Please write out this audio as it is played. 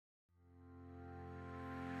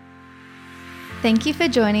Thank you for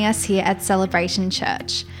joining us here at Celebration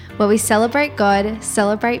Church, where we celebrate God,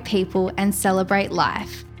 celebrate people, and celebrate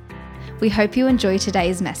life. We hope you enjoy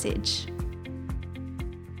today's message.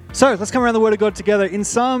 So let's come around the Word of God together. In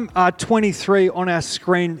Psalm 23 on our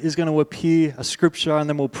screen is going to appear a scripture, and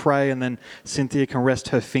then we'll pray, and then Cynthia can rest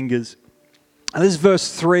her fingers. And this is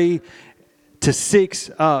verse 3 to 6,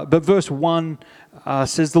 but verse 1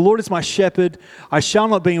 says, "The Lord is my shepherd, I shall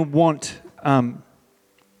not be in want.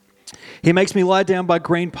 He makes me lie down by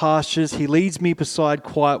green pastures. He leads me beside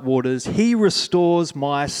quiet waters. He restores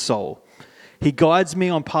my soul. He guides me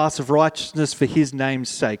on paths of righteousness for his name's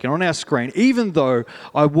sake." And on our screen, "Even though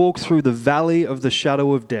I walk through the valley of the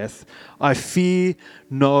shadow of death, I fear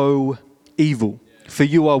no evil. For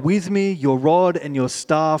you are with me, your rod and your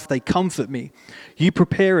staff, they comfort me. You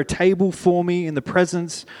prepare a table for me in the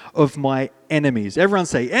presence of my enemies." Everyone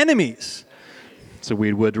say, enemies. It's a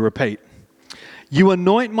weird word to repeat. "You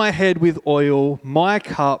anoint my head with oil, my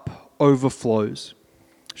cup overflows.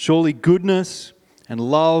 Surely goodness and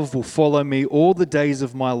love will follow me all the days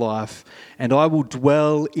of my life, and I will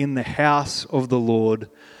dwell in the house of the Lord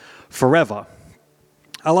forever."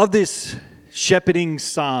 I love this shepherding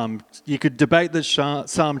psalm. You could debate that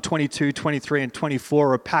Psalm 22, 23, and 24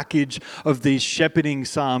 are a package of these shepherding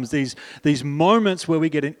psalms, these moments where we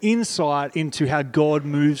get an insight into how God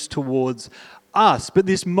moves towards us. But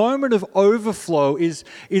this moment of overflow is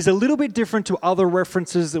a little bit different to other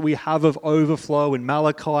references that we have of overflow in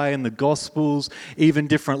Malachi and the Gospels, even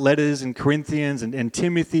different letters in Corinthians and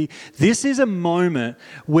Timothy. This is a moment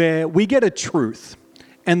where we get a truth.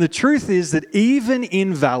 And the truth is that even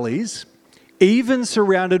in valleys, even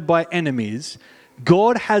surrounded by enemies,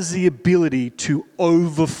 God has the ability to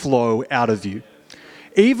overflow out of you.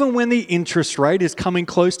 Even when the interest rate is coming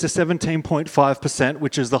close to 17.5%,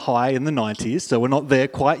 which is the high in the 90s, so we're not there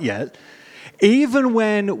quite yet, even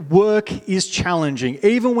when work is challenging,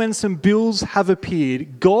 even when some bills have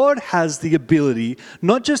appeared, God has the ability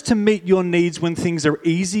not just to meet your needs when things are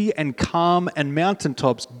easy and calm and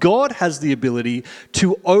mountaintops. God has the ability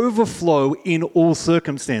to overflow in all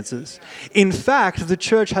circumstances. In fact, the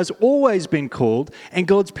church has always been called, and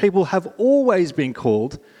God's people have always been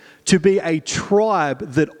called, to be a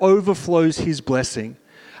tribe that overflows his blessing.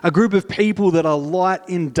 A group of people that are light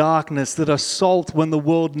in darkness, that are salt when the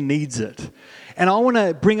world needs it. And I want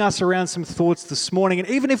to bring us around some thoughts this morning. And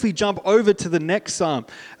even if we jump over to the next psalm,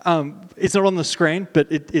 it's not on the screen, but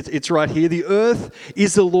it's right here. "The earth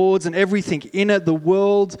is the Lord's and everything in it, the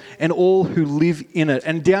world and all who live in it."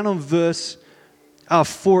 And down on verse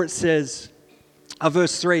 4 it says,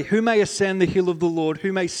 verse 3, "Who may ascend the hill of the Lord?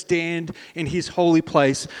 Who may stand in his holy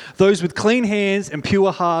place? Those with clean hands and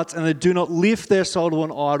pure hearts, and that do not lift their soul to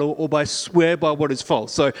an idol or swear by what is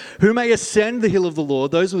false." So who may ascend the hill of the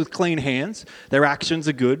Lord? Those with clean hands, their actions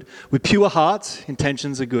are good. With pure hearts,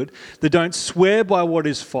 intentions are good. They don't swear by what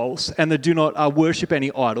is false, and they do not worship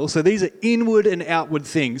any idol. So these are inward and outward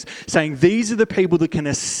things, saying these are the people that can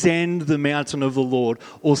ascend the mountain of the Lord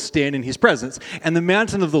or stand in his presence. And the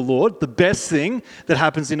mountain of the Lord, the best thing that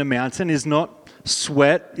happens in a mountain is not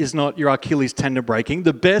sweat, is not your Achilles tendon breaking.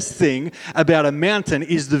 The best thing about a mountain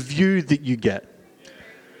is the view that you get.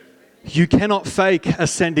 You cannot fake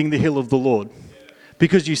ascending the hill of the Lord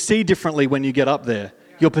because you see differently when you get up there.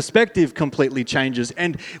 Your perspective completely changes.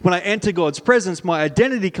 And when I enter God's presence, my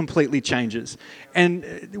identity completely changes. And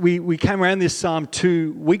we came around this psalm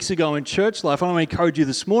 2 weeks ago in church life. I want to encourage you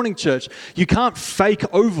this morning, church, you can't fake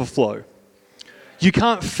overflow. You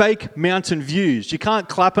can't fake mountain views. You can't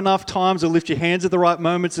clap enough times or lift your hands at the right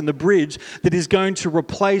moments in the bridge that is going to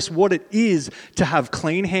replace what it is to have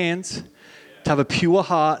clean hands, to have a pure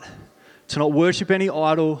heart, to not worship any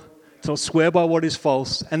idol, to not swear by what is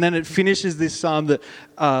false. And then it finishes this psalm that,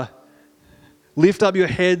 "Lift up your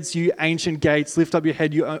heads, you ancient gates. Lift up your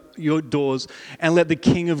head, your doors, and let the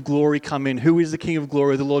King of glory come in." Who is the King of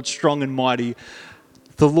glory? The Lord strong and mighty.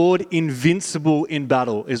 The Lord invincible in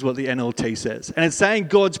battle is what the NLT says. And it's saying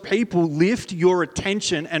God's people, lift your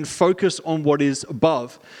attention and focus on what is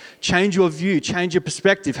above. Change your view, change your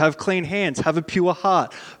perspective, have clean hands, have a pure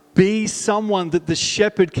heart. Be someone that the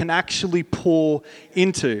shepherd can actually pour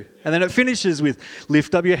into. And then it finishes with,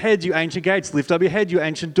 "Lift up your heads, you ancient gates. Lift up your head, you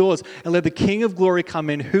ancient doors. And let the King of glory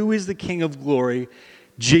come in." Who is the King of glory?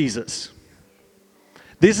 Jesus.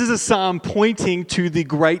 This is a psalm pointing to the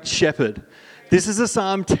great shepherd. This is a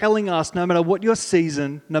psalm telling us no matter what your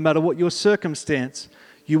season, no matter what your circumstance,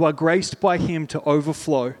 you are graced by him to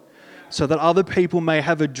overflow so that other people may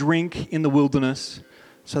have a drink in the wilderness,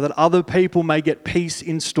 so that other people may get peace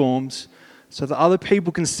in storms, so that other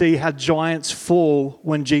people can see how giants fall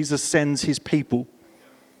when Jesus sends his people.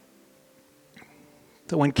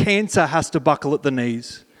 That when cancer has to buckle at the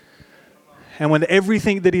knees, and when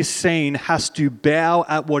everything that is seen has to bow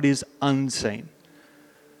at what is unseen.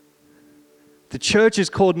 The church is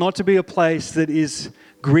called not to be a place that is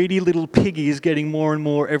greedy little piggies getting more and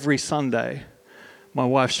more every Sunday. My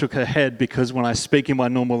wife shook her head because when I speak in my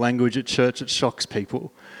normal language at church, it shocks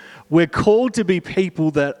people. We're called to be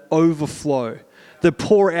people that overflow, that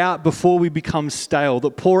pour out before we become stale,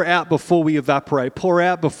 that pour out before we evaporate, pour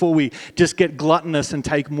out before we just get gluttonous and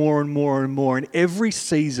take more and more and more. In every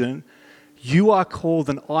season, you are called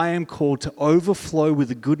and I am called to overflow with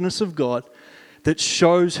the goodness of God that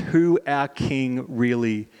shows who our King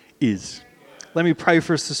really is. Let me pray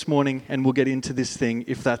for us this morning and we'll get into this thing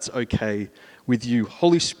if that's okay with you.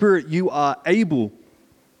 Holy Spirit, you are able.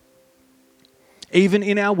 Even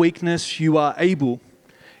in our weakness, you are able.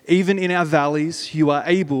 Even in our valleys, you are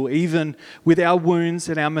able. Even with our wounds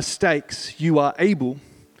and our mistakes, you are able.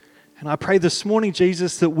 And I pray this morning,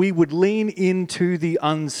 Jesus, that we would lean into the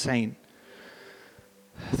unseen.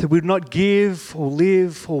 That we would not give or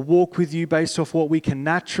live or walk with you based off what we can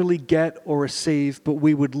naturally get or receive, but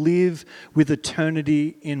we would live with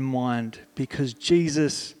eternity in mind. Because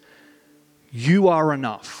Jesus, you are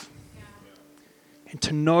enough. And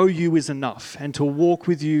to know you is enough, and to walk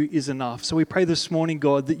with you is enough. So we pray this morning,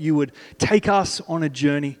 God, that you would take us on a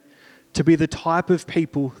journey to be the type of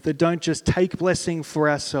people that don't just take blessing for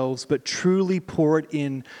ourselves, but truly pour it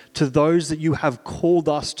in to those that you have called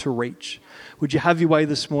us to reach. Would you have your way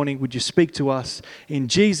this morning? Would you speak to us? In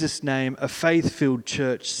Jesus' name, a faith-filled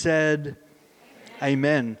church said,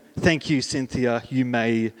 Amen. Thank you, Cynthia. You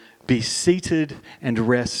may be seated and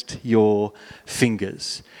rest your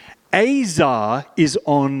fingers. Azar is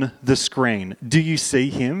on the screen. Do you see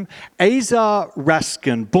him? Azar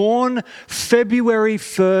Raskin, born February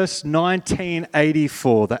 1st,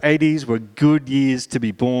 1984. The 80s were good years to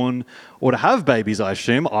be born or to have babies, I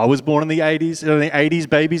assume. I was born in the 80s. Are there any 80s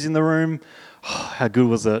babies in the room? Oh, how good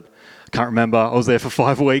was it? I can't remember. I was there for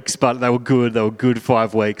 5 weeks, but they were good. They were good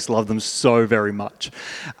 5 weeks. Love them so very much.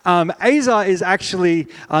 Azar is actually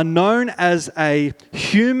known as a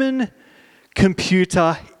human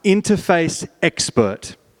computer interface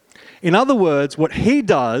expert. In other words, what he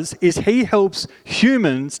does is he helps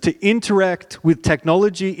humans to interact with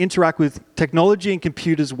technology and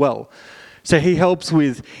computers well. So he helps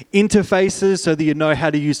with interfaces so that you know how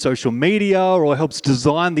to use social media, or helps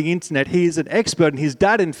design the internet. He is an expert, and his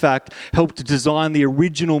dad, in fact, helped to design the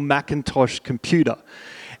original Macintosh computer.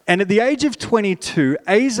 And at the age of 22,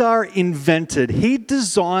 Azar he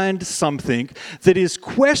designed something that is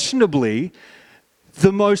questionably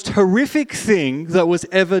the most horrific thing that was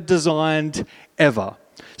ever designed ever.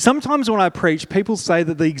 Sometimes when I preach, people say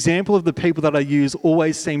that the example of the people that I use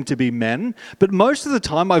always seem to be men, but most of the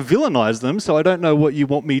time I villainize them, so I don't know what you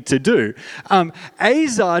want me to do.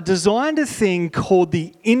 Azar designed a thing called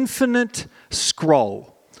the infinite scroll.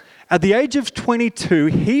 At the age of 22,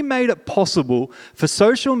 he made it possible for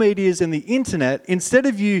social medias and the internet, instead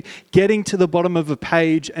of you getting to the bottom of a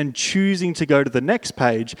page and choosing to go to the next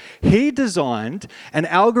page, he designed an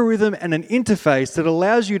algorithm and an interface that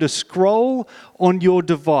allows you to scroll on your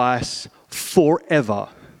device forever.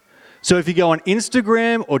 So if you go on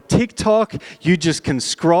Instagram or TikTok, you just can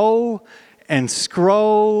scroll and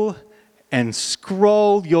scroll and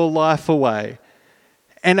scroll your life away.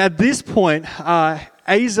 And at this point,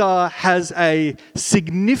 Azar has a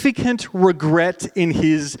significant regret in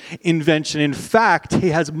his invention. In fact, he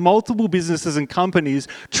has multiple businesses and companies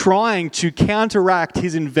trying to counteract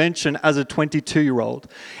his invention as a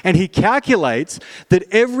 22-year-old. And he calculates that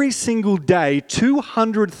every single day,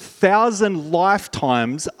 200,000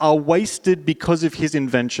 lifetimes are wasted because of his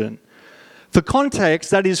invention. For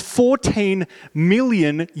context, that is 14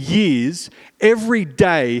 million years every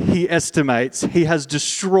day, he estimates, he has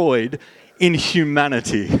destroyed in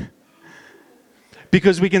humanity.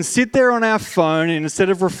 Because we can sit there on our phone and instead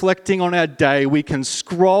of reflecting on our day, we can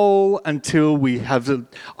scroll until we have,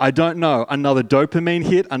 another dopamine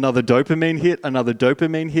hit, another dopamine hit, another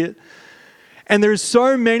dopamine hit. And there's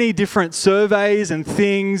so many different surveys and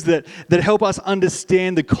things that help us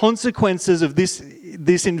understand the consequences of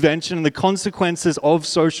this invention and the consequences of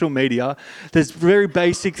social media. There's very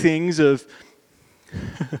basic things of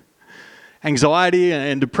anxiety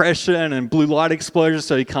and depression and blue light exposure,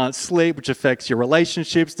 so you can't sleep, which affects your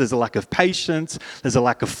relationships. There's a lack of patience. There's a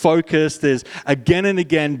lack of focus. There's again and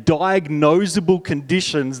again diagnosable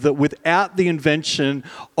conditions that without the invention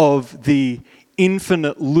of the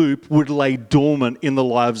infinite loop would lay dormant in the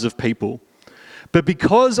lives of people. But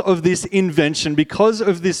because of this invention, because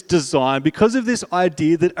of this design, because of this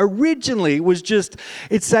idea that originally was just,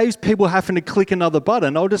 it saves people having to click another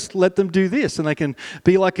button, I'll just let them do this and they can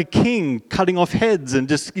be like a king cutting off heads and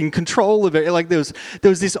just in control of it. Like there was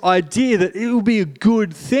this idea that it will be a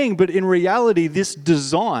good thing, but in reality, this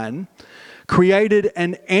design created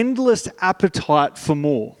an endless appetite for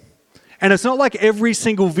more. And it's not like every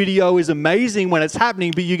single video is amazing when it's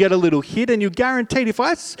happening, but you get a little hit and you're guaranteed, if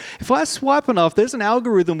I swipe enough, there's an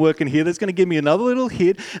algorithm working here that's going to give me another little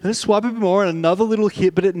hit, and then swipe a bit more and another little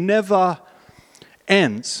hit, but it never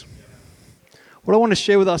ends. What I want to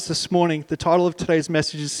share with us this morning, the title of today's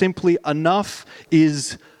message is simply, Enough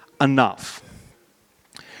is Enough.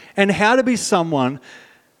 And how to be someone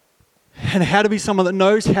that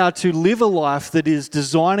knows how to live a life that is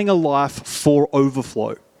designing a life for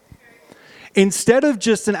overflow. Instead of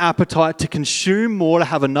just an appetite to consume more, to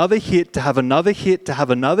have another hit, to have another hit, to have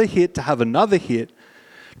another hit, to have another hit,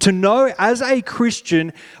 to know as a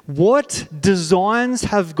Christian what designs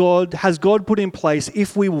has God put in place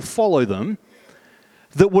if we will follow them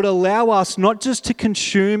that would allow us not just to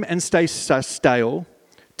consume and stay stale,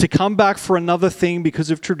 to come back for another thing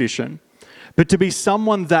because of tradition, but to be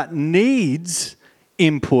someone that needs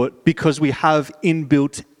input because we have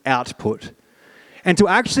inbuilt output. And to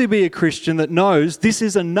actually be a Christian that knows this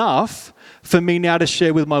is enough for me now to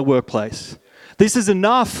share with my workplace. This is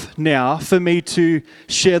enough now for me to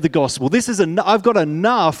share the gospel. I've got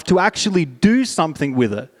enough to actually do something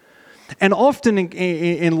with it. And often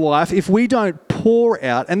in life, if we don't pour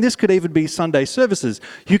out, and this could even be Sunday services,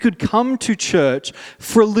 you could come to church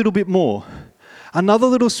for a little bit more. Another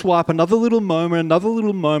little swipe, another little moment.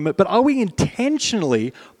 But are we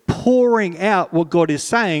intentionally pouring out what God is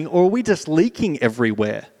saying, or are we just leaking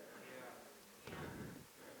everywhere?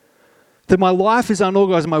 That my life is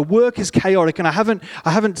unorganized, my work is chaotic, and I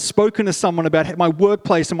haven't spoken to someone about my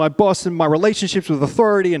workplace and my boss and my relationships with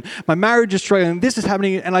authority and my marriage is struggling, and this is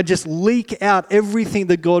happening, and I just leak out everything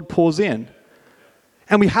that God pours in.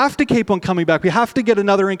 And we have to keep on coming back. We have to get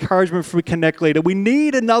another encouragement from a Connect leader. We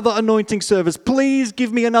need another anointing service. Please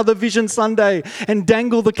give me another Vision Sunday and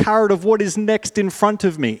dangle the carrot of what is next in front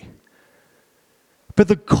of me. But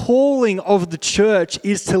the calling of the church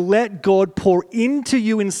is to let God pour into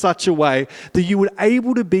you in such a way that you would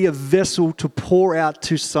able to be a vessel to pour out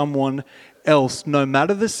to someone else, no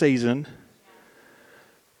matter the season,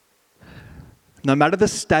 no matter the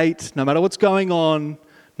state, no matter what's going on,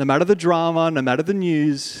 no matter the drama, no matter the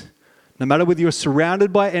news, no matter whether you're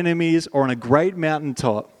surrounded by enemies or on a great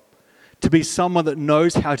mountaintop, to be someone that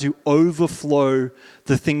knows how to overflow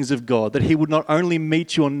the things of God, that He would not only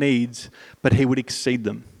meet your needs, but He would exceed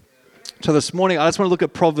them. So this morning, I just want to look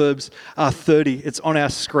at Proverbs 30. It's on our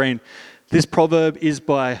screen. This proverb is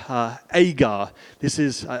by Agar. This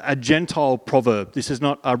is a Gentile proverb. This is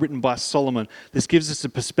not written by Solomon. This gives us a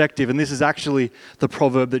perspective, and this is actually the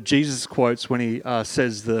proverb that Jesus quotes when He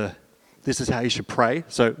says this is how you should pray.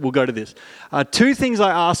 So we'll go to this. 2 things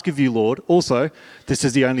I ask of you, Lord. Also, this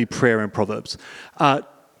is the only prayer in Proverbs.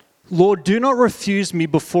 Lord, do not refuse me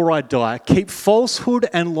before I die. Keep falsehood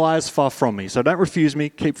and lies far from me. So don't refuse me.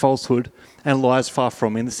 Keep falsehood and lies far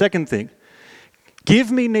from me. And the second thing,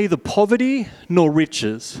 give me neither poverty nor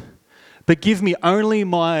riches, but give me only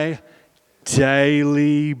my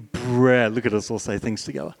daily bread. Look at us all say things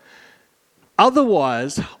together.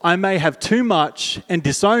 Otherwise, I may have too much and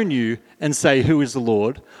disown you and say, who is the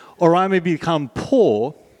Lord? Or I may become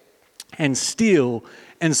poor and steal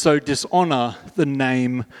and so dishonor the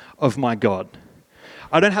name of my God.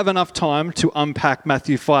 I don't have enough time to unpack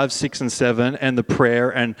Matthew 5, 6, and 7 and the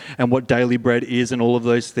prayer and what daily bread is and all of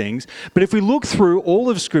those things. But if we look through all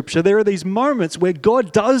of Scripture, there are these moments where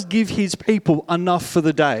God does give His people enough for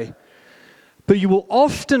the day. But you will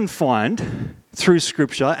often find through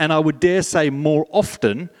Scripture, and I would dare say more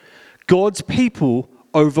often, God's people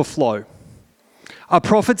overflow. A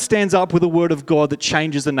prophet stands up with a word of God that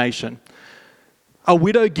changes a nation. A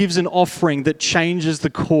widow gives an offering that changes the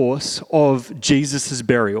course of Jesus'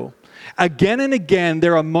 burial. Again and again,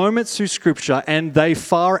 there are moments through Scripture, and they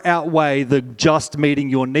far outweigh the just meeting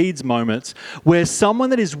your needs moments, where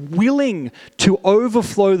someone that is willing to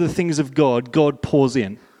overflow the things of God, God pours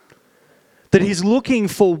in. That He's looking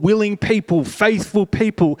for willing people, faithful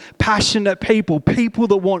people, passionate people, people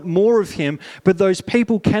that want more of Him, but those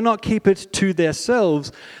people cannot keep it to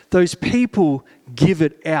themselves. Those people give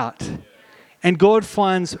it out. And God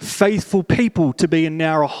finds faithful people to be in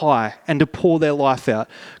Nowra High and to pour their life out.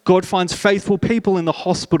 God finds faithful people in the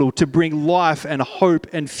hospital to bring life and hope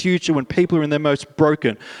and future when people are in their most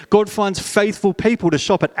broken. God finds faithful people to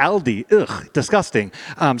shop at Aldi. Ugh, disgusting.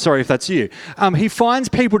 Sorry if that's you. He finds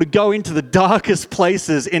people to go into the darkest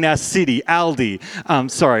places in our city,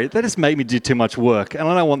 Aldi. Sorry, that just made me do too much work, and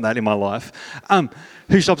I don't want that in my life.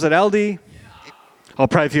 Who shops at Aldi? I'll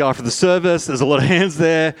pray for you after the service. There's a lot of hands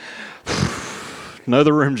there. Know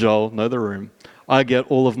the room, Joel, know the room. I get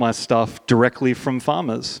all of my stuff directly from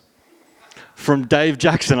farmers. From Dave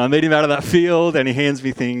Jackson. I meet him out of that field and he hands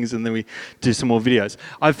me things and then we do some more videos.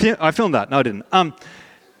 I filmed that. No, I didn't.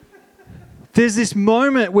 There's this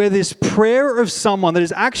moment where this prayer of someone that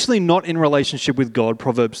is actually not in relationship with God,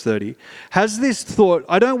 Proverbs 30, has this thought,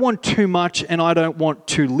 I don't want too much and I don't want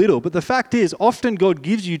too little. But the fact is, often God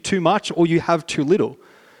gives you too much or you have too little.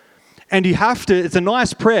 And you have to, it's a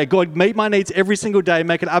nice prayer. God, meet my needs every single day,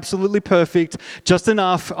 make it absolutely perfect, just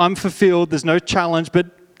enough, I'm fulfilled, there's no challenge. But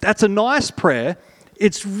that's a nice prayer.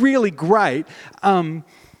 It's really great. I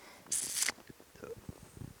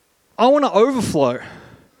want to overflow.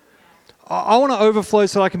 I want to overflow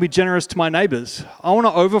so that I can be generous to my neighbors. I want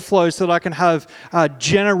to overflow so that I can have a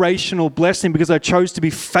generational blessing because I chose to be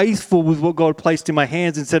faithful with what God placed in my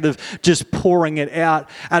hands instead of just pouring it out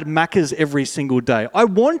at Macca's every single day. I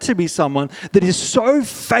want to be someone that is so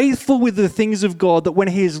faithful with the things of God that when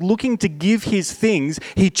He is looking to give His things,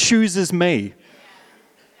 He chooses me.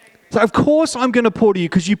 So of course I'm going to pour to you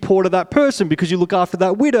because you pour to that person, because you look after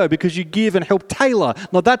that widow, because you give and help Taylor,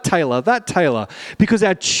 not that Taylor. Because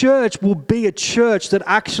our church will be a church that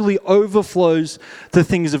actually overflows the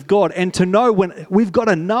things of God. And to know when we've got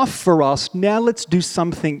enough for us, now let's do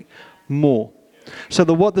something more. So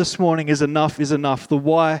the what this morning is enough. The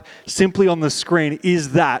why simply on the screen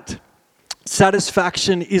is that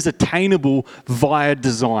satisfaction is attainable via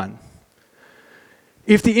design.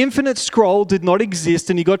 If the infinite scroll did not exist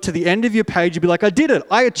and you got to the end of your page, you'd be like, I did it.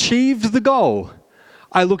 I achieved the goal.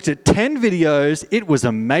 I looked at 10 videos. It was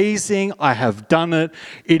amazing. I have done it.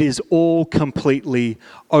 It is all completely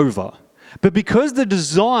over. But because the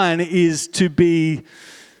design is to be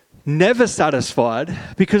never satisfied,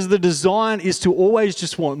 because the design is to always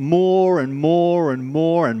just want more and more and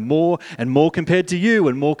more and more and more compared to you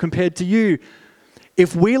and more compared to you,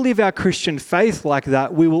 if we live our Christian faith like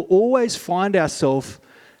that, we will always find ourselves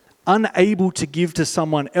unable to give to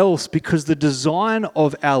someone else because the design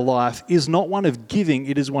of our life is not one of giving,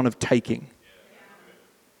 it is one of taking.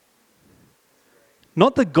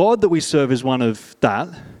 Not the God that we serve is one of that,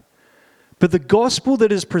 but the gospel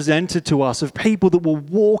that is presented to us of people that will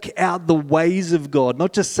walk out the ways of God,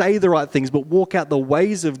 not just say the right things, but walk out the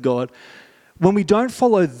ways of God. When we don't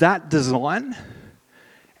follow that design,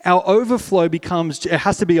 our overflow becomes, it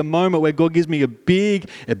has to be a moment where God gives me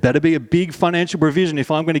it better be a big financial provision if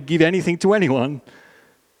I'm going to give anything to anyone.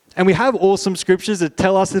 And we have awesome scriptures that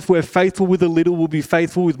tell us if we're faithful with a little, we'll be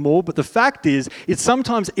faithful with more. But the fact is, it's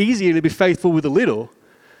sometimes easier to be faithful with a little.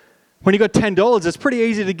 When you got $10, it's pretty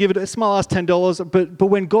easy to give it, it's my last $10. But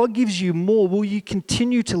when God gives you more, will you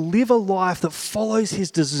continue to live a life that follows His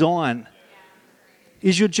design?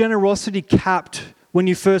 Is your generosity capped when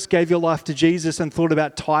you first gave your life to Jesus and thought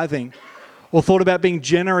about tithing, or thought about being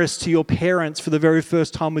generous to your parents for the very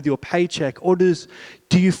first time with your paycheck? Or do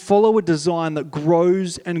you follow a design that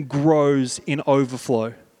grows and grows in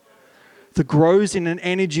overflow? That grows in an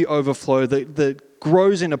energy overflow, that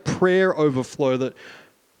grows in a prayer overflow, that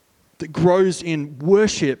grows in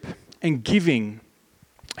worship and giving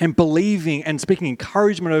and believing and speaking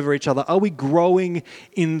encouragement over each other? Are we growing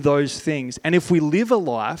in those things? And if we live a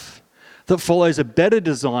life that follows a better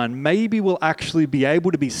design, maybe we'll actually be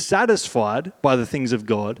able to be satisfied by the things of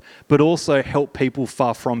God, but also help people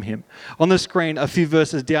far from Him. On the screen, a few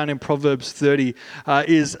verses down in Proverbs 30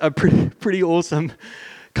 is a pretty awesome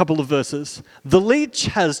couple of verses. The leech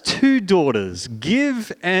has 2 daughters,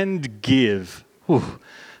 give and give. Whew.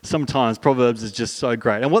 Sometimes Proverbs is just so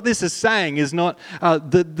great. And what this is saying is not,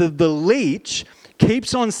 the leech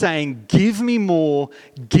keeps on saying, give me more,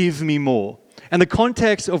 give me more. And the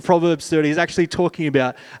context of Proverbs 30 is actually talking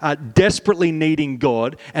about desperately needing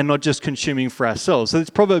God and not just consuming for ourselves. So this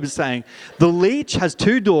proverb is saying, the leech has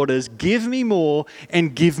 2 daughters, give me more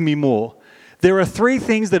and give me more. There are 3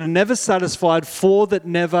 things that are never satisfied, 4 that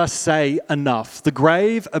never say enough. The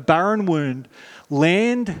grave, a barren wound,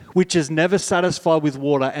 land which is never satisfied with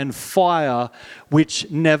water, and fire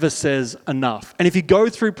which never says enough. And if you go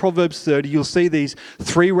through Proverbs 30, you'll see these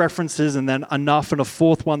 3 references and then enough and a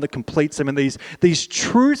 4th one that completes them, and these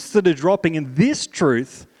truths that are dropping. And this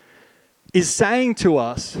truth is saying to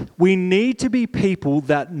us, we need to be people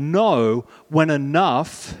that know when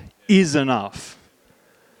enough is enough.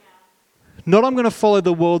 Not I'm going to follow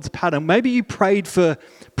the world's pattern. Maybe you prayed for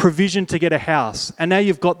provision to get a house, and now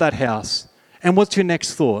you've got that house. And what's your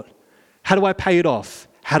next thought? How do I pay it off?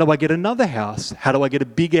 How do I get another house? How do I get a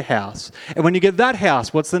bigger house? And when you get that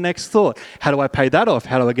house, what's the next thought? How do I pay that off?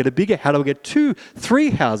 How do I get a bigger? How do I get 2, 3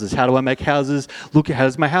 houses? How do I make houses look, how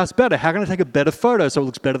does my house better? How can I take a better photo so it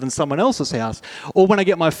looks better than someone else's house? Or when I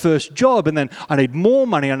get my first job and then I need more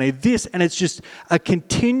money, I need this. And it's just a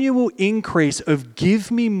continual increase of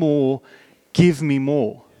give me more, give me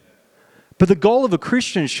more. But the goal of a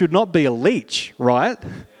Christian should not be a leech, right?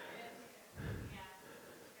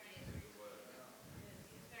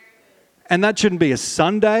 And that shouldn't be a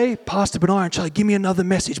Sunday. Pastor Bernard, Charlie, give me another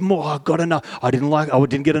message. More. I got enough. I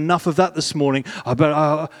didn't get enough of that this morning.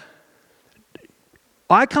 I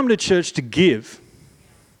come to church to give.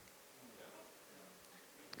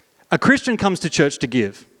 A Christian comes to church to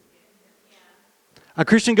give. A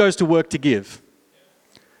Christian goes to work to give.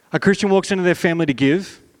 A Christian walks into their family to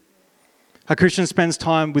give. A Christian spends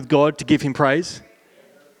time with God to give him praise.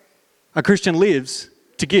 A Christian lives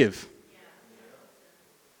to give.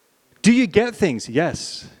 Do you get things?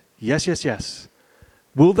 Yes. Yes, yes, yes.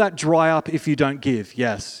 Will that dry up if you don't give?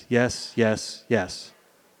 Yes, yes, yes, yes.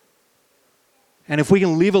 And if we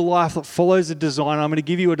can live a life that follows a design, I'm going to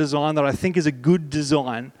give you a design that I think is a good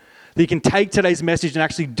design, that you can take today's message and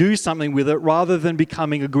actually do something with it rather than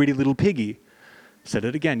becoming a greedy little piggy. Said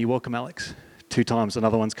it again. You're welcome, Alex. 2 times,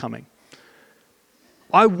 another one's coming.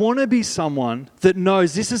 I want to be someone that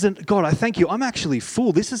knows this isn't, God, I thank you, I'm actually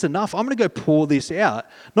full. This is enough. I'm going to go pour this out.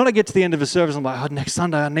 Not I get to the end of a service, I'm like, oh, next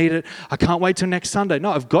Sunday I need it. I can't wait till next Sunday.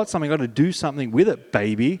 No, I've got something. I've got to do something with it,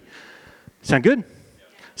 baby. Sound good?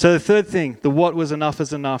 So the third thing, the what was enough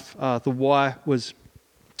is enough. The why was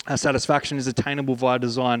satisfaction is attainable via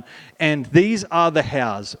design. And these are the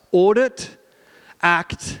hows. Audit,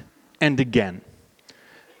 act, and again.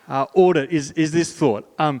 Audit is this thought.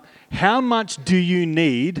 How much do you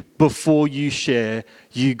need before you share,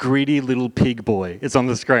 you greedy little pig boy? It's on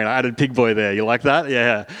the screen. I added pig boy there. You like that?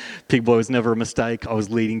 Yeah. Pig boy was never a mistake. I was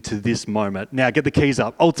leading to this moment. Now get the keys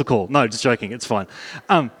up. Altar call. No, just joking. It's fine.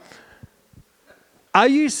 Are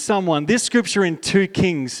you someone, this scripture in 2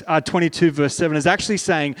 Kings 22 verse 7 is actually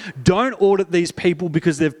saying, don't audit these people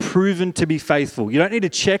because they've proven to be faithful. You don't need to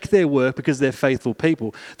check their work because they're faithful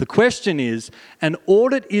people. The question is, an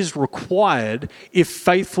audit is required if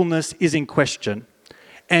faithfulness is in question.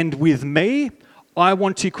 And with me, I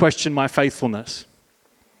want to question my faithfulness.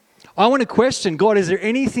 I want to question, God, is there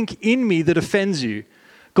anything in me that offends you?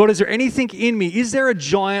 God, is there anything in me? Is there a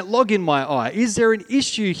giant log in my eye? Is there an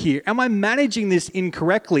issue here? Am I managing this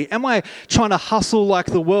incorrectly? Am I trying to hustle like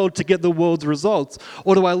the world to get the world's results?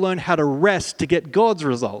 Or do I learn how to rest to get God's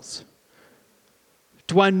results?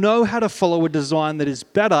 Do I know how to follow a design that is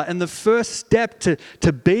better? And the first step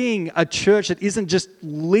to being a church that isn't just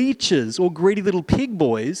leeches or greedy little pig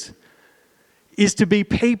boys is to be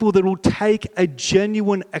people that will take a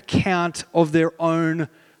genuine account of their own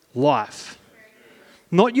life.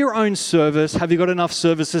 Not your own service. Have you got enough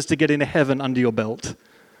services to get into heaven under your belt?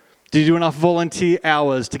 Do you do enough volunteer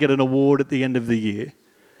hours to get an award at the end of the year?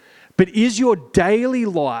 But is your daily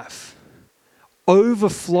life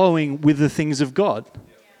overflowing with the things of God?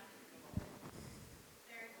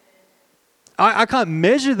 I can't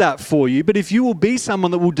measure that for you, but if you will be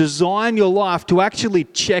someone that will design your life to actually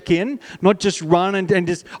check in, not just run and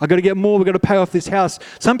just, I've got to get more, we've got to pay off this house.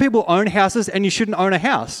 Some people own houses and you shouldn't own a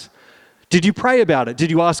house. Did you pray about it? Did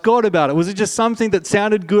you ask God about it? Was it just something that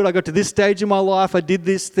sounded good? I got to this stage in my life, I did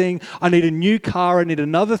this thing, I need a new car, I need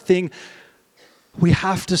another thing. We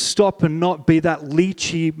have to stop and not be that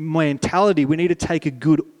leechy mentality. We need to take a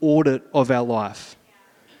good audit of our life.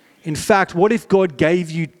 In fact, what if God gave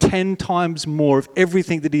you 10 times more of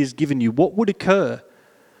everything that He has given you? What would occur?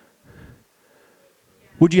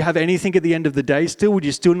 Would you have anything at the end of the day still? Would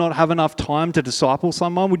you still not have enough time to disciple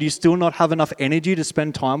someone? Would you still not have enough energy to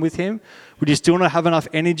spend time with Him? Would you still not have enough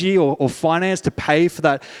energy or finance to pay for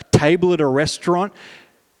that table at a restaurant?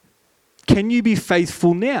 Can you be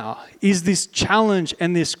faithful now? Is this challenge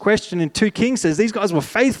and this question? And 2 Kings says, these guys were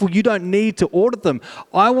faithful. You don't need to audit them.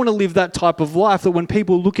 I want to live that type of life that when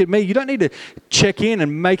people look at me, you don't need to check in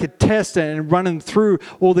and make a test and run them through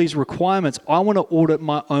all these requirements. I want to audit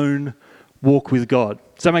my own walk with God.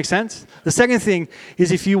 Does that make sense? The second thing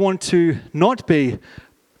is, if you want to not be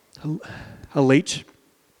a leech,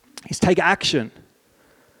 is take action.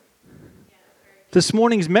 This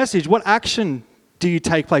morning's message, what action do you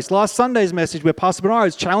take place? Last Sunday's message, where Pastor Bernard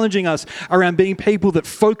is challenging us around being people that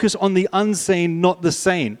focus on the unseen, not the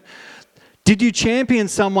seen. Did you champion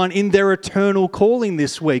someone in their eternal calling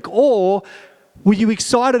this week? Or were you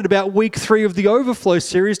excited about week 3 of the Overflow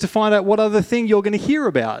series to find out what other thing you're going to hear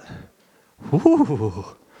about?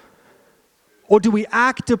 Ooh. Or do we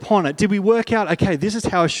act upon it? Did we work out, okay, this is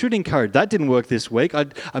how I should encourage? That didn't work this week.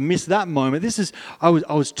 I missed that moment. I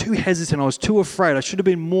was too hesitant. I was too afraid. I should have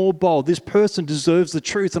been more bold. This person deserves the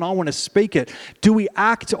truth and I want to speak it. Do we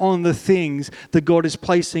act on the things that God is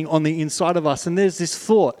placing on the inside of us? And there's this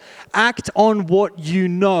thought, act on what you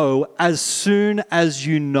know as soon as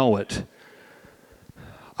you know it.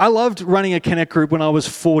 I loved running a Connect group when I was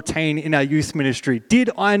 14 in our youth ministry. Did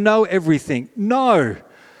I know everything? No.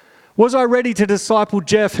 Was I ready to disciple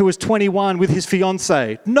Jeff, who was 21, with his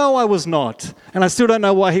fiancée? No, I was not. And I still don't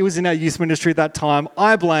know why he was in our youth ministry at that time.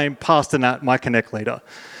 I blame Pastor Nat, my Connect leader,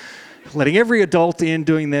 letting every adult in,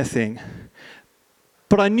 doing their thing.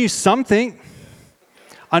 But I knew something.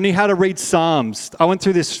 I knew how to read Psalms. I went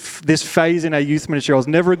through this phase in our youth ministry. I was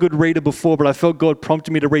never a good reader before, but I felt God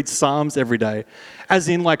prompted me to read Psalms every day, as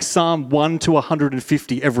in like Psalm 1 to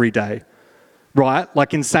 150 every day. Right?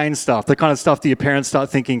 Like insane stuff. The kind of stuff that your parents start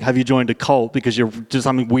thinking, have you joined a cult because just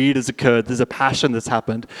something weird has occurred. There's a passion that's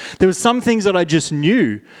happened. There were some things that I just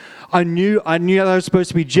knew. I knew that I was supposed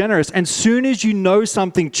to be generous. And soon as you know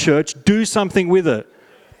something, church, do something with it.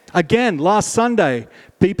 Again, last Sunday,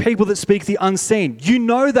 be people that speak the unseen. You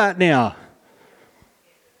know that now.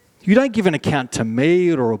 You don't give an account to me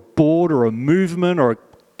or a board or a movement or a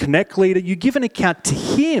Connect leader. You give an account to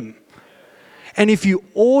Him. And if you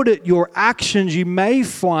audit your actions, you may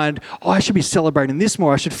find, I should be celebrating this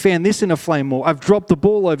more. I should fan this in a flame more. I've dropped the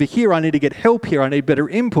ball over here. I need to get help here. I need better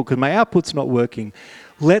input because my output's not working.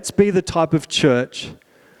 Let's be the type of church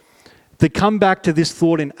that come back to this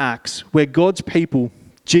thought in Acts where God's people,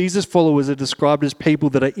 Jesus' followers, are described as people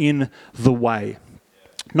that are in the way.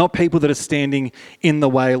 Not people that are standing in the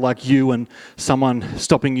way like you and someone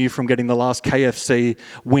stopping you from getting the last KFC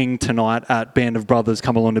wing tonight at Band of Brothers.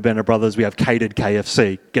 Come along to Band of Brothers. We have catered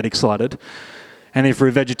KFC. Get excited. And if you're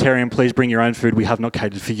a vegetarian, please bring your own food. We have not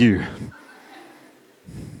catered for you.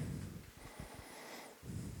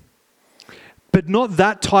 But not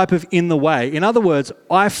that type of in the way. In other words,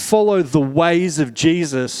 I follow the ways of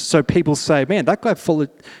Jesus. So people say, man, that guy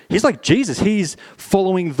he's like Jesus. He's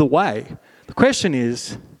following the way. The question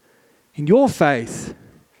is, in your faith,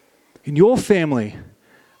 in your family,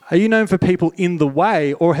 are you known for people in the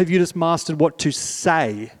way, or have you just mastered what to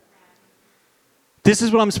say? This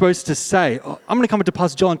is what I'm supposed to say. I'm going to come up to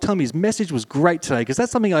Pastor Joel and tell him his message was great today, because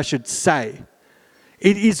that's something I should say.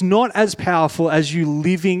 It is not as powerful as you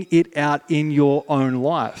living it out in your own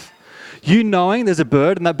life. You knowing there's a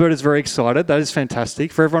bird, and that bird is very excited. That is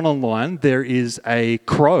fantastic. For everyone online, there is a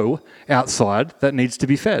crow outside that needs to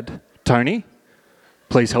be fed. Tony,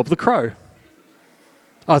 please help the crow.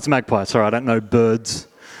 Oh, it's a magpie. Sorry, I don't know birds.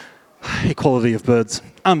 Equality of birds.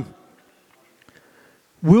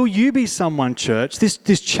 Will you be someone, church,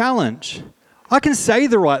 this challenge? I can say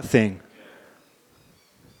the right thing.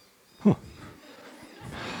 Huh.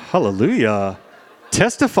 Hallelujah.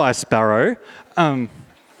 Testify, sparrow. How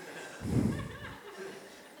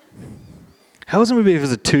awesome would it be if it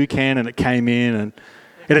was a toucan and it came in and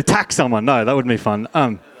it attacked someone? No, that wouldn't be fun.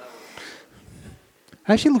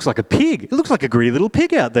 Actually, it looks like a pig. It looks like a greedy little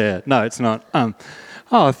pig out there. No, it's not.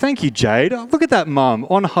 Oh, thank you, Jade. Oh, look at that mum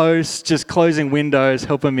on host, just closing windows,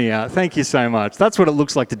 helping me out. Thank you so much. That's what it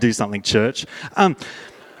looks like to do something, church.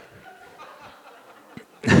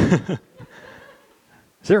 Is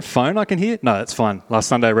there a phone I can hear? No, that's fine. Last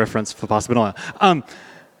Sunday reference for Pastor Benoit.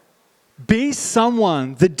 Be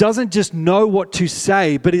someone that doesn't just know what to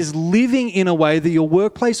say, but is living in a way that your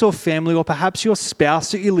workplace or family, or perhaps your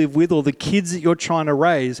spouse that you live with, or the kids that you're trying to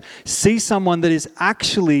raise, see someone that is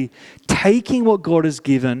actually taking what God has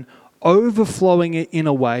given, overflowing it in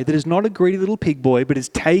a way that is not a greedy little pig boy, but is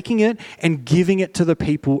taking it and giving it to the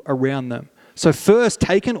people around them. So first,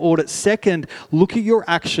 take an audit. Second, look at your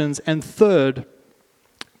actions. And third,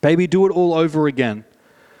 baby, do it all over again.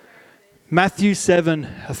 Matthew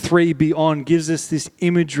 7:3 beyond gives us this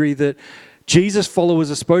imagery that Jesus' followers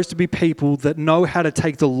are supposed to be people that know how to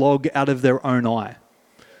take the log out of their own eye.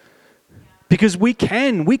 Because we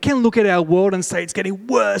can look at our world and say it's getting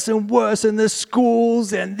worse and worse, and the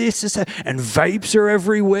schools and this is, and vapes are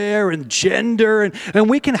everywhere, and gender, and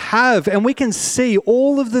we can see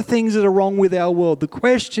all of the things that are wrong with our world. The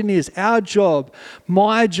question is, our job,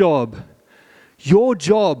 my job, your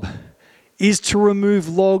job, is to remove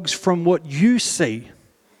logs from what you see.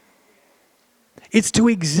 It's to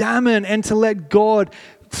examine and to let God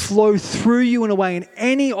flow through you in a way, and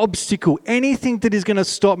any obstacle, anything that is going to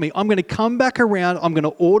stop me, I'm going to come back around, I'm going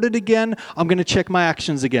to audit again, I'm going to check my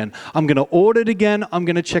actions again. I'm going to audit again, I'm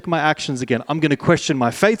going to check my actions again. I'm going to question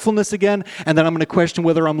my faithfulness again, and then I'm going to question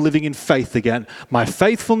whether I'm living in faith again. My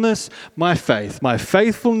faithfulness, my faith. My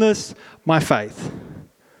faithfulness, my faith.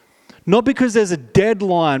 Not because there's a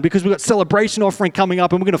deadline, because we've got celebration offering coming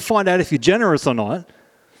up and we're going to find out if you're generous or not,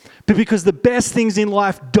 but because the best things in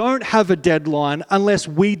life don't have a deadline unless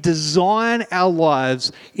we design our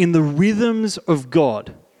lives in the rhythms of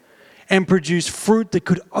God and produce fruit that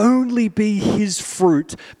could only be His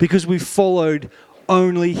fruit because we followed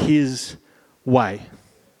only His way.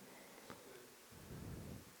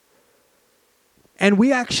 And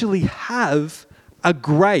we actually have a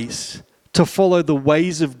grace to follow the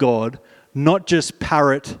ways of God, not just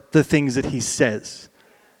parrot the things that He says.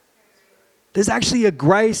 There's actually a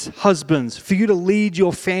grace, husbands, for you to lead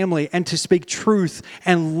your family and to speak truth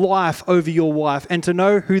and life over your wife and to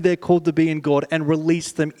know who they're called to be in God and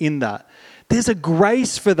release them in that. There's a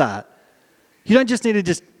grace for that. You don't just need to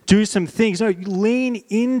just do some things. No, you lean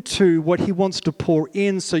into what He wants to pour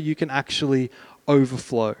in so you can actually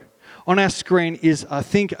overflow. On our screen is, I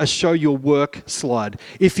think, a show your work slide.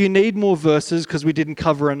 If you need more verses, because we didn't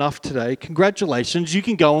cover enough today, congratulations, you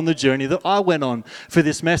can go on the journey that I went on for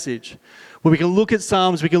this message. Where we can look at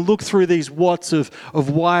Psalms, we can look through these whats of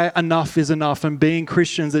why enough is enough and being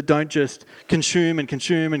Christians that don't just consume and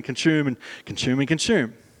consume and consume and consume and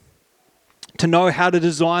consume. To know how to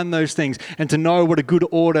design those things and to know what a good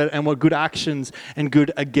order and what good actions and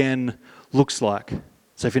good again looks like.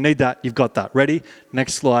 So if you need that, you've got that. Ready?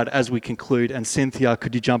 Next slide as we conclude. And Cynthia,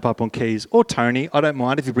 could you jump up on keys? Or Tony, I don't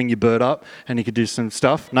mind if you bring your bird up and you could do some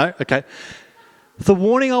stuff. No? Okay. The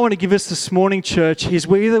warning I want to give us this morning, church, is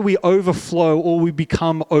either we overflow or we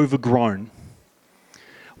become overgrown.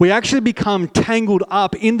 We actually become tangled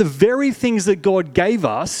up in the very things that God gave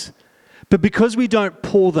us, but because we don't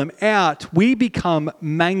pour them out, we become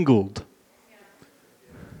mangled.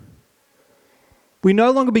 We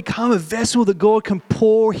no longer become a vessel that God can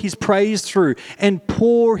pour His praise through and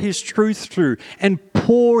pour His truth through and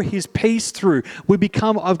pour His peace through. We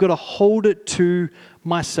become, I've got to hold it to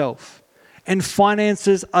myself. And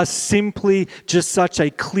finances are simply just such a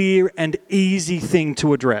clear and easy thing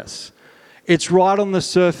to address. It's right on the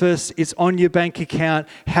surface. It's on your bank account,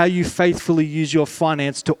 how you faithfully use your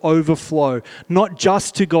finance to overflow, not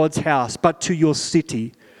just to God's house, but to your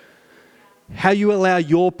city. How you allow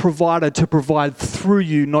your provider to provide through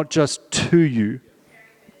you, not just to you.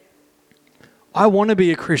 I want to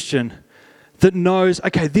be a Christian that knows,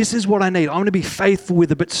 okay, this is what I need. I'm going to be faithful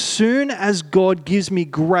with it. But soon as God gives me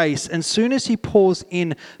grace and soon as He pours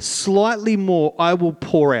in slightly more, I will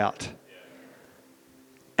pour out.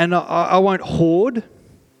 And I won't hoard.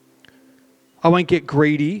 I won't get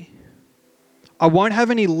greedy. I won't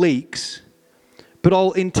have any leaks, but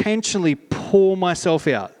I'll intentionally pour myself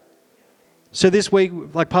out. So this week,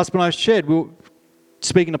 like Pastor and I shared, we were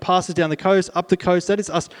speaking to pastors down the coast, up the coast. That is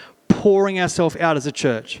us pouring ourselves out as a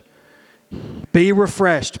church. Be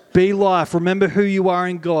refreshed, be life, remember who you are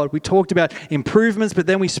in God. We talked about improvements, but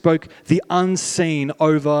then we spoke the unseen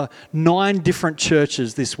over 9 different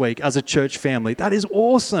churches this week as a church family. That is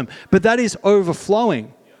awesome, but that is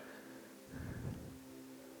overflowing.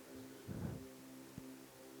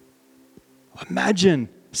 Imagine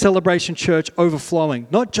Celebration Church overflowing,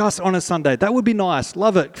 not just on a Sunday. That would be nice.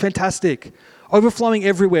 Love it. Fantastic. Overflowing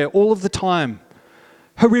everywhere, all of the time.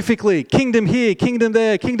 Horrifically. Kingdom here, kingdom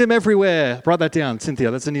there, kingdom everywhere. Write that down,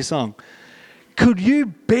 Cynthia. That's a new song. Could you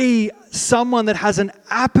be someone that has an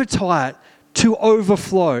appetite to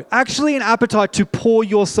overflow? Actually, an appetite to pour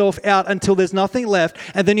yourself out until there's nothing left,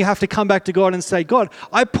 and then you have to come back to God and say, God,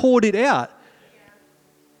 I poured it out.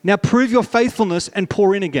 Now prove your faithfulness and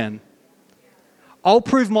pour in again. I'll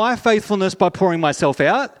prove my faithfulness by pouring myself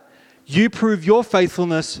out. You prove your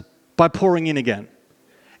faithfulness by pouring in again.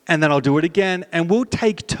 And then I'll do it again. And we'll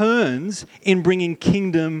take turns in bringing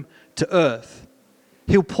kingdom to earth.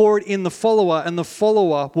 He'll pour it in the follower, and the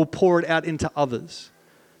follower will pour it out into others.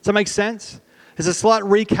 Does that make sense? There's a slight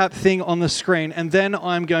recap thing on the screen, and then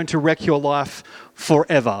I'm going to wreck your life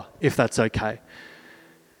forever, if that's okay.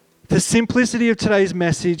 The simplicity of today's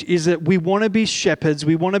message is that we want to be shepherds.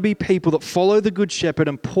 We want to be people that follow the good shepherd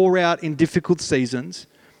and pour out in difficult seasons.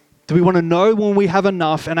 That we want to know when we have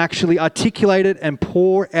enough and actually articulate it and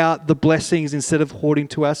pour out the blessings instead of hoarding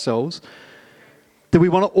to ourselves. That we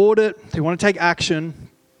want to audit, we want to take action,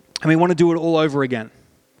 and we want to do it all over again.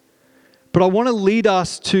 But I want to lead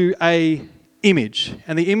us to a image,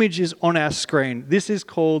 and the image is on our screen. This is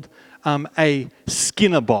called a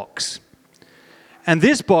Skinner box. And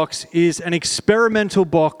this box is an experimental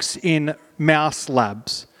box in mouse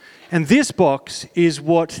labs. And this box is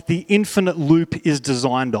what the infinite loop is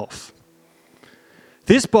designed of.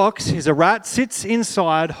 This box is a rat sits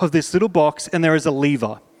inside of this little box and there is a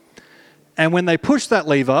lever. And when they push that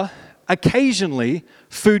lever, occasionally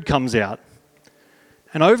food comes out.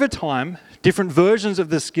 And over time, different versions of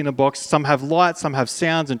the Skinner box, some have lights, some have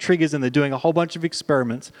sounds and triggers, and they're doing a whole bunch of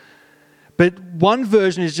experiments. But one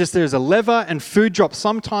version is just there's a lever and food drops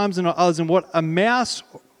sometimes and not others. And what a mouse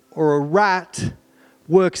or a rat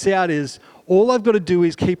works out is all I've got to do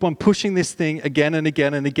is keep on pushing this thing again and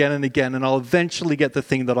again and again and again, and I'll eventually get the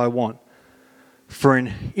thing that I want. For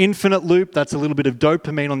an infinite loop, that's a little bit of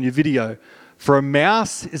dopamine on your video. For a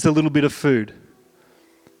mouse, it's a little bit of food.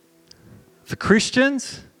 For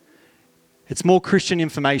Christians, it's more Christian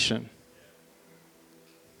information.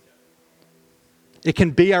 It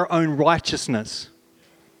can be our own righteousness.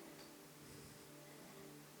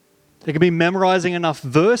 It can be memorizing enough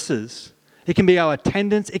verses. It can be our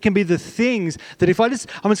attendance. It can be the things that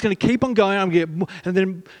I'm just going to keep on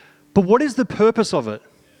going. But what is the purpose of it?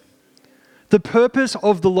 The purpose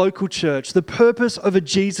of the local church, the purpose of a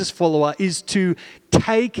Jesus follower is to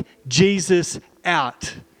take Jesus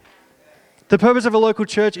out. The purpose of a local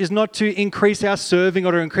church is not to increase our serving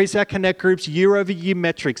or to increase our connect groups year-over-year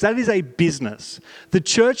metrics. That is a business. The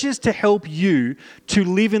church is to help you to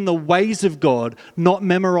live in the ways of God, not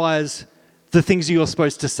memorize the things you're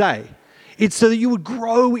supposed to say. It's so that you would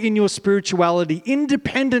grow in your spirituality,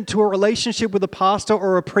 independent to a relationship with a pastor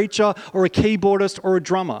or a preacher or a keyboardist or a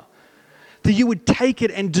drummer. That you would take it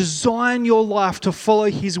and design your life to follow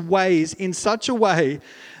his ways in such a way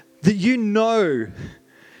that you know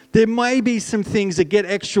there may be some things that get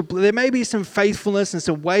extra, there may be some faithfulness and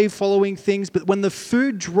some wave following things, but when the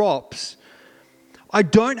food drops, I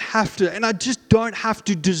just don't have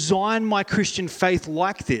to design my Christian faith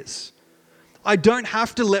like this. I don't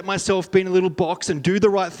have to let myself be in a little box and do the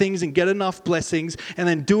right things and get enough blessings and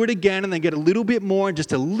then do it again and then get a little bit more and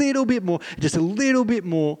just a little bit more, just a little bit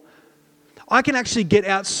more. I can actually get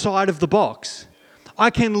outside of the box. I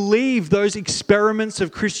can leave those experiments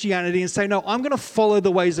of Christianity and say, no, I'm going to follow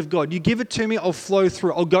the ways of God. You give it to me, I'll flow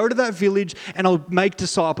through. I'll go to that village and I'll make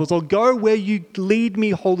disciples. I'll go where you lead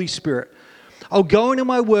me, Holy Spirit. I'll go into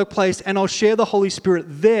my workplace and I'll share the Holy Spirit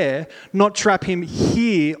there, not trap him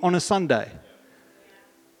here on a Sunday.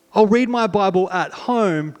 I'll read my Bible at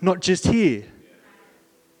home, not just here.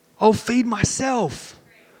 I'll feed myself.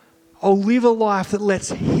 I'll live a life that lets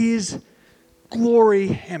his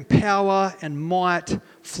glory and power and might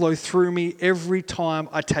flow through me every time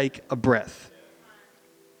I take a breath.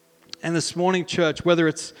 And this morning, church, whether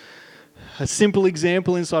it's a simple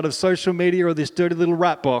example inside of social media or this dirty little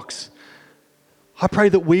rat box, I pray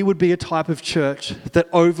that we would be a type of church that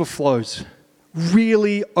overflows,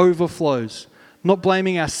 really overflows. Not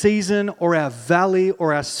blaming our season or our valley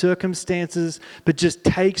or our circumstances, but just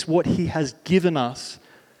takes what he has given us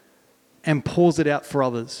and pours it out for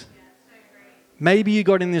others. Maybe you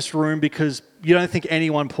got in this room because you don't think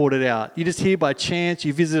anyone poured it out. You're just here by chance.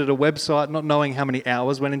 You visited a website not knowing how many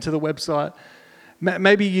hours went into the website.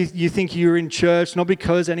 Maybe you think you're in church not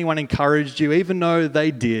because anyone encouraged you, even though they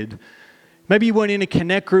did. Maybe you weren't in a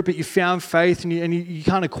connect group, but you found faith and you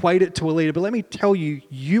can't equate it to a leader. But let me tell you,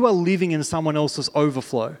 you are living in someone else's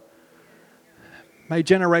overflow. May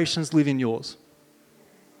generations live in yours.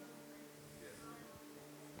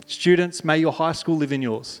 Students, may your high school live in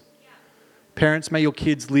yours. Parents, may your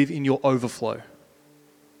kids live in your overflow.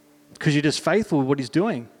 Because you're just faithful with what he's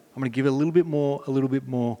doing. I'm going to give it a little bit more, a little bit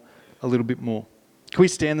more, a little bit more. Can we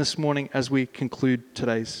stand this morning as we conclude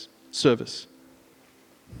today's service?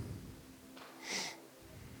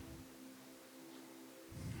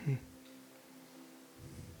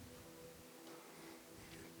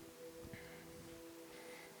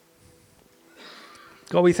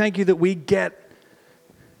 God, we thank you that we get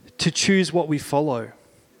to choose what we follow.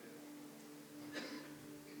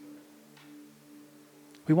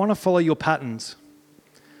 We want to follow your patterns.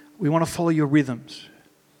 We want to follow your rhythms.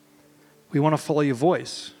 We want to follow your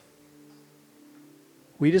voice.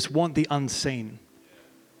 We just want the unseen.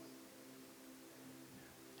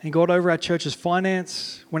 And God, over our church's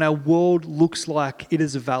finance, when our world looks like it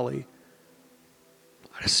is a valley,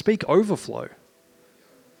 I just speak overflow.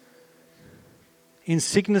 In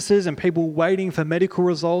sicknesses and people waiting for medical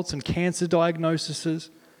results and cancer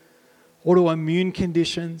diagnoses, autoimmune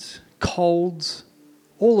conditions, colds,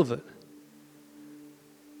 all of it.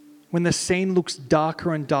 When the scene looks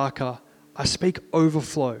darker and darker, I speak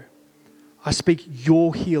overflow. I speak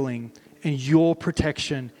your healing and your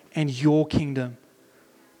protection and your kingdom.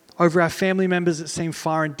 Over our family members that seem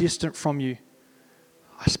far and distant from you,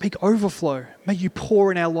 I speak overflow. May you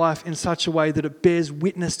pour in our life in such a way that it bears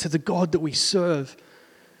witness to the God that we serve.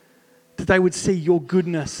 That they would see your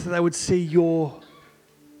goodness, that they would see your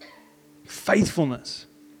faithfulness.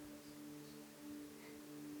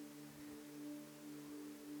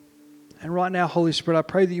 And right now, Holy Spirit, I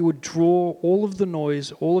pray that you would draw all of the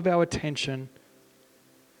noise, all of our attention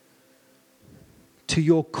to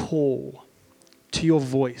your call, to your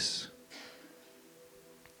voice.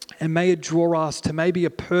 And may it draw us to maybe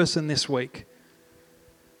a person this week,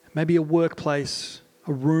 maybe a workplace,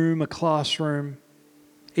 a room, a classroom,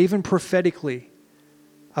 even prophetically,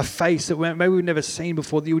 a face that maybe we've never seen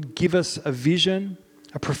before, that you would give us a vision,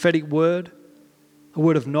 a prophetic word, a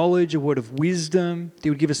word of knowledge, a word of wisdom, that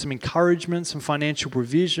you would give us some encouragement, some financial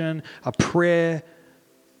provision, a prayer,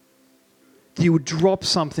 that you would drop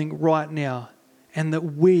something right now and that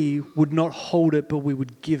we would not hold it, but we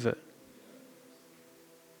would give it.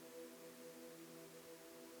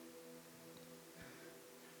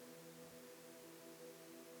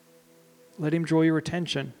 Let him draw your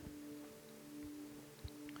attention.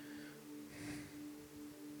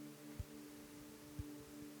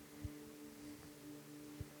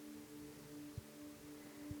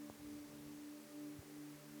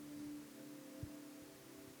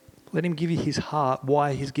 Let him give you his heart,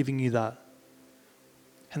 why he's giving you that.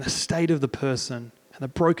 And the state of the person and the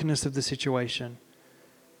brokenness of the situation.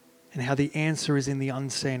 And how the answer is in the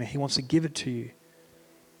unseen and he wants to give it to you.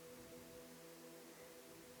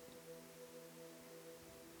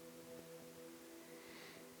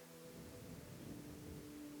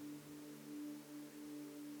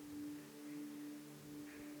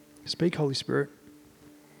 Speak, Holy Spirit.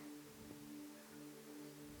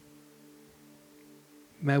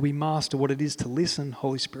 May we master what it is to listen,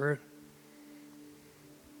 Holy Spirit.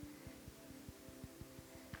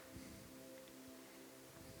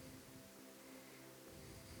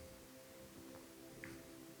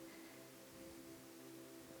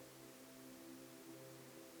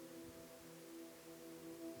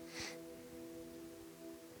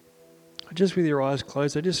 Just with your eyes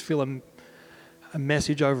closed, I just feel a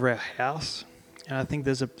message over our house. And I think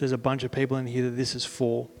there's a bunch of people in here that this is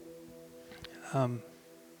for.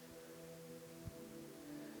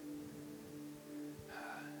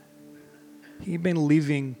 You've been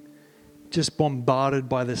living just bombarded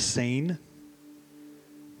by the scene.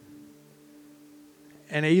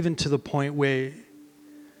 And even to the point where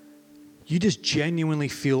you just genuinely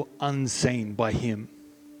feel unseen by him.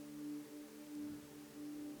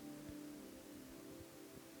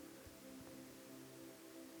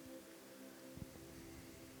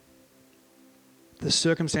 The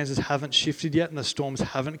circumstances haven't shifted yet and the storms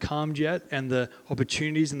haven't calmed yet and the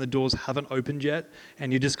opportunities and the doors haven't opened yet.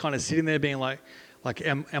 And you're just kind of sitting there being like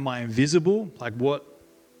am I invisible? Like what?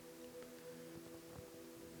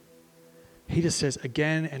 He just says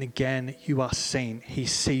again and again, you are seen. He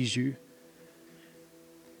sees you.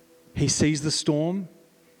 He sees the storm.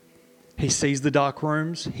 He sees the dark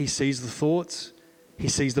rooms. He sees the thoughts. He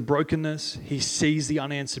sees the brokenness. He sees the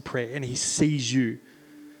unanswered prayer and he sees you.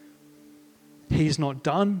 He's not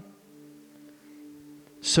done.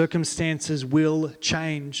 Circumstances will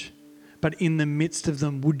change, but in the midst of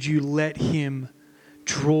them, would you let him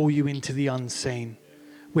draw you into the unseen,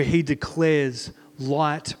 where he declares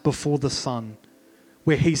light before the sun,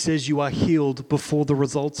 where he says you are healed before the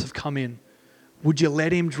results have come in? Would you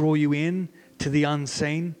let him draw you in to the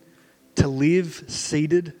unseen, to live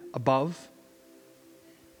seated above?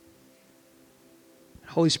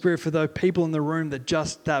 Holy Spirit, for those people in the room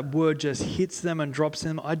that word just hits them and drops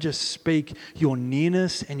them, I just speak your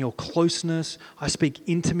nearness and your closeness. I speak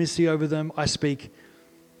intimacy over them. I speak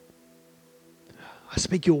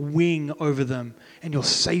your wing over them and your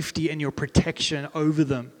safety and your protection over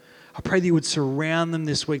them. I pray that you would surround them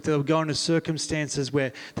this week, that they'll go into circumstances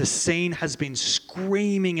where the scene has been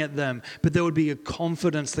screaming at them, but there would be a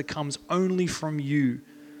confidence that comes only from you.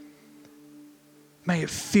 May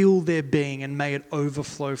it fill their being and may it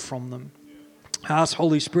overflow from them. I ask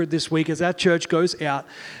Holy Spirit this week as our church goes out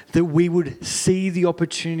that we would see the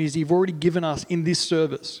opportunities you've already given us in this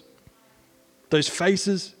service. Those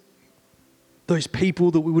faces, those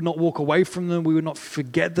people, that we would not walk away from them, we would not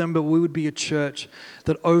forget them, but we would be a church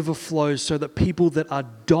that overflows so that people that are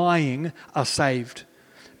dying are saved.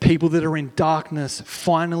 People that are in darkness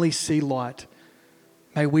finally see light.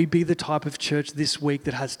 May we be the type of church this week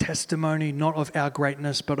that has testimony not of our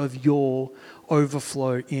greatness, but of your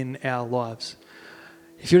overflow in our lives.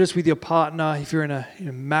 If you're just with your partner, if you're in a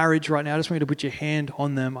marriage right now, I just want you to put your hand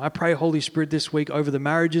on them. I pray, Holy Spirit, this week over the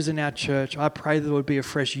marriages in our church. I pray there would be a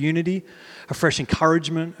fresh unity, a fresh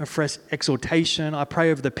encouragement, a fresh exhortation. I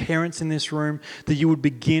pray over the parents in this room that you would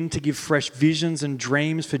begin to give fresh visions and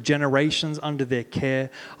dreams for generations under their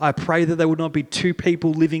care. I pray that there would not be two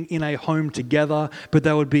people living in a home together, but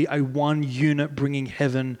there would be a one unit bringing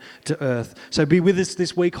heaven to earth. So be with us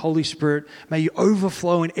this week, Holy Spirit. May you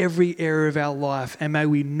overflow in every area of our life, and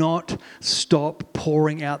may we not stop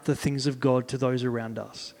pouring out the things of God to those around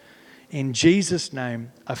us. In Jesus'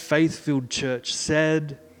 name, a faith-filled church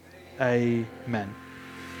said, Amen.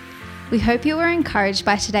 We hope you were encouraged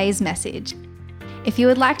by today's message. If you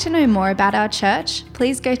would like to know more about our church,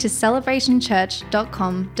 please go to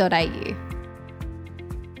celebrationchurch.com.au.